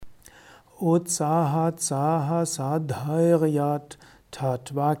Utsahatsaha sadhairyat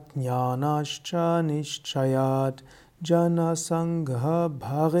tatvajnanascha nishchayat janasangha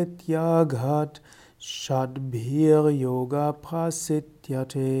bharityaghat shadbhir yoga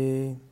prasidyate.